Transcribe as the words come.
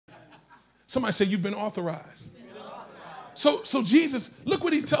Somebody say, you've been authorized. So Jesus, look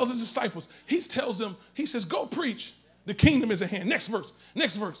what he tells his disciples. He tells them, he says, go preach. The kingdom is at hand. Next verse,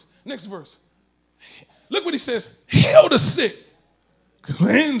 next verse, next verse. Look what he says. Heal the sick,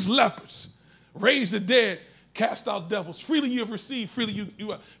 cleanse lepers, raise the dead, cast out devils. Freely you have received, freely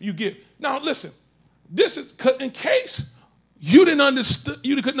you give. Now listen, this is in case you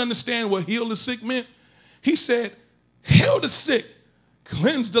couldn't understand what heal the sick meant. He said, heal the sick,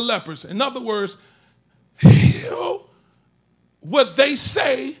 cleanse the lepers. In other words, heal what they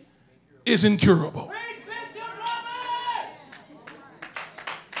say is incurable.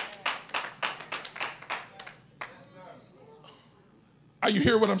 Are you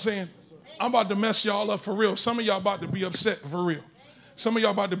hearing what I'm saying? I'm about to mess y'all up for real. Some of y'all about to be upset for real. Some of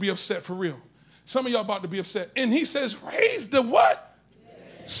y'all about to be upset for real. Some of y'all about to be upset. And he says, raise the what?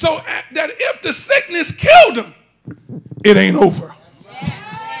 So that if the sickness killed him, it ain't over.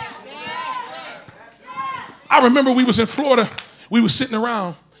 I remember we was in Florida. We were sitting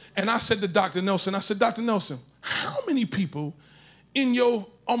around, and I said to Dr. Nelson, I said, Dr. Nelson, how many people in your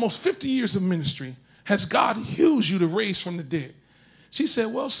almost 50 years of ministry has God used you to raise from the dead? She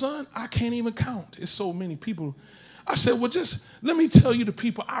said, well, son, I can't even count. It's so many people. I said, well, just let me tell you the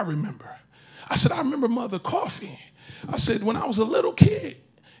people I remember. I said, I remember Mother Coffee. I said, when I was a little kid,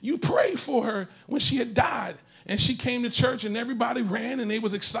 you prayed for her when she had died. And she came to church and everybody ran and they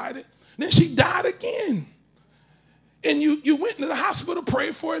was excited. Then she died again. And you went into the hospital,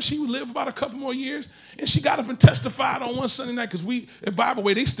 prayed for her. She would live about a couple more years. And she got up and testified on one Sunday night, because we, at Bible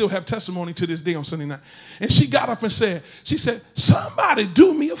Way, they still have testimony to this day on Sunday night. And she got up and said, somebody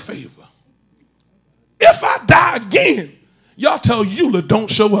do me a favor. If I die again, y'all tell Eula don't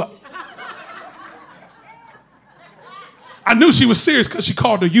show up. I knew she was serious because she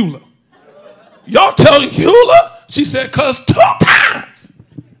called her Eula. Y'all tell Eula, she said, because 2 times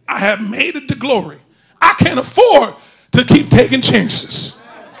I have made it to glory. I can't afford to keep taking chances.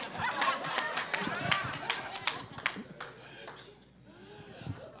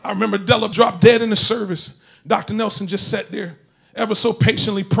 I remember Della dropped dead in the service. Dr. Nelson just sat there ever so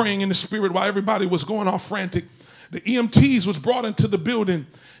patiently praying in the spirit while everybody was going off frantic. The EMTs was brought into the building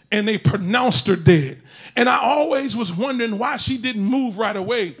and they pronounced her dead. And I always was wondering why she didn't move right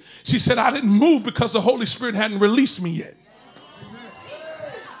away. She said, I didn't move because the Holy Spirit hadn't released me yet.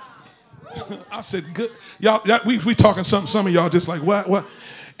 I said, good. Y'all, we talking something. Some of y'all just like, what?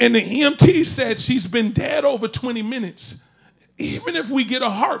 And the EMT said she's been dead over 20 minutes. Even if we get a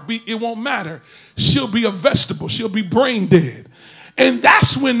heartbeat, it won't matter. She'll be a vegetable. She'll be brain dead. And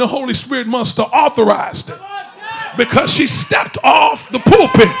that's when the Holy Spirit must have authorized her, because she stepped off the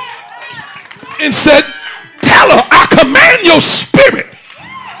pulpit and said, tell her I command your spirit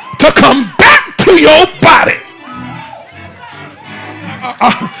to come back to your body.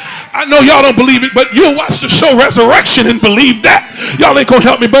 I know y'all don't believe it, but you'll watch the show Resurrection and believe that. Y'all ain't gonna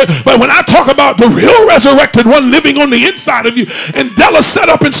help me, but when I talk about the real resurrected one living on the inside of you, and Della sat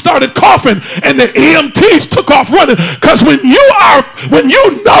up and started coughing, and the EMTs took off running, because when you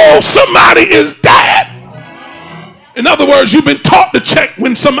know somebody is dead, in other words, you've been taught to check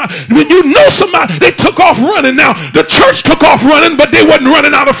when you know somebody, they took off running. Now, the church took off running, but they wasn't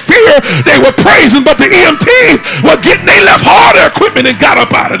running out of fear. They were praising, but the EMTs were they left all their equipment and got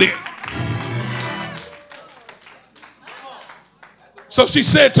up out of there. So she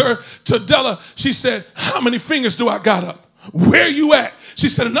said to Della, she said, how many fingers do I got up? Where you at? She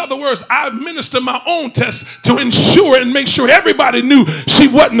said, in other words, I administered my own test to ensure and make sure everybody knew she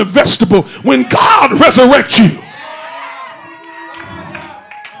wasn't a vegetable. When God resurrects you,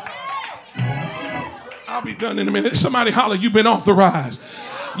 I'll be done in a minute. Somebody holler, you've been authorized.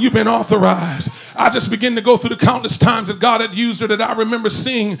 You've been authorized. I just began to go through the countless times that God had used her that I remember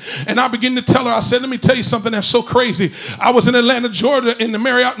seeing. And I began to tell her, I said, let me tell you something that's so crazy. I was in Atlanta, Georgia in the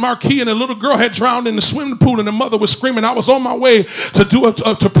Marriott Marquis, and a little girl had drowned in the swimming pool and the mother was screaming. I was on my way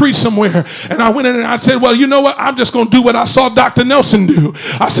to preach somewhere. And I went in and I said, well, you know what? I'm just going to do what I saw Dr. Nelson do.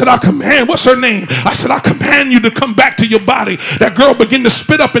 I said, I command, what's her name? I said, I command you to come back to your body. That girl began to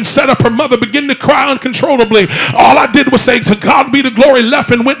spit up and set up. Her mother began to cry uncontrollably. All I did was say, to God be the glory,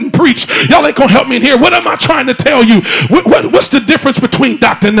 left and went and preached. Y'all ain't gonna help me in here. What am I trying to tell you? What's the difference between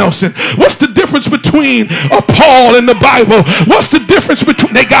Dr. Nelson? What's the difference difference between Paul and the Bible? What's the difference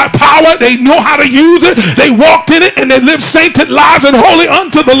between, they got power, they know how to use it, they walked in it, and they lived sainted lives and holy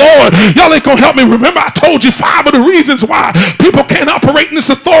unto the Lord. Y'all ain't gonna help me. Remember, I told you 5 of the reasons why people can't operate in this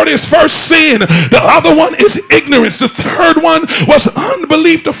authority is first, sin. The other one is ignorance. The third one was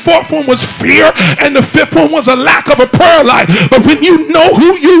unbelief. The fourth one was fear. And the fifth one was a lack of a prayer life. But when you know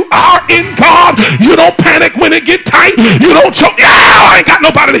who you are in God, you don't panic when it get tight. You don't choke. Yeah, I ain't got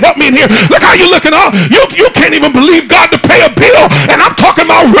nobody to help me in here. Look how you looking. You can't even believe God to pay a bill. And I'm talking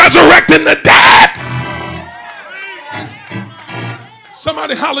about resurrecting the dead.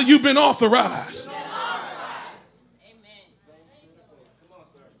 Somebody holler, you've been authorized.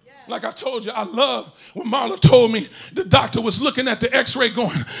 Like I told you, I love when Marla told me the doctor was looking at the x-ray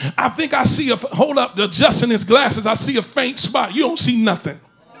going, I think I see hold up, adjusting his glasses, I see a faint spot. You don't see nothing.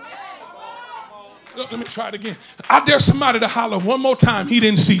 Let me try it again. I dare somebody to holler one more time, he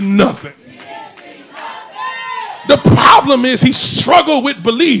didn't see nothing. The problem is he struggled with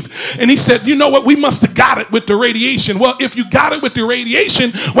belief. And he said, you know what? We must have got it with the radiation. Well, if you got it with the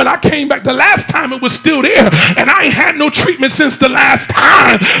radiation, when I came back the last time, it was still there. And I ain't had no treatment since the last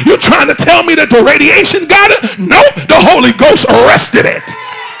time. You're trying to tell me that the radiation got it? Nope. The Holy Ghost arrested it.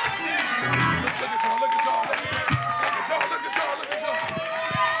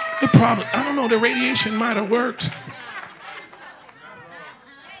 The problem, I don't know, the radiation might have worked.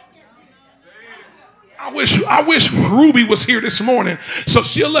 I wish Ruby was here this morning so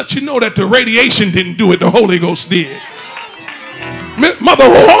she'll let you know that the radiation didn't do it, the Holy Ghost did. Mother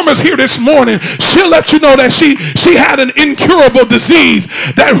Hormer's here this morning. She'll let you know that she had an incurable disease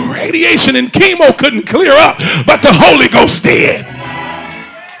that radiation and chemo couldn't clear up, but the Holy Ghost did.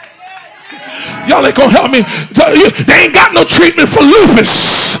 Y'all ain't gonna help me. They ain't got no treatment for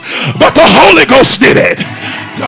lupus, but the Holy Ghost did it.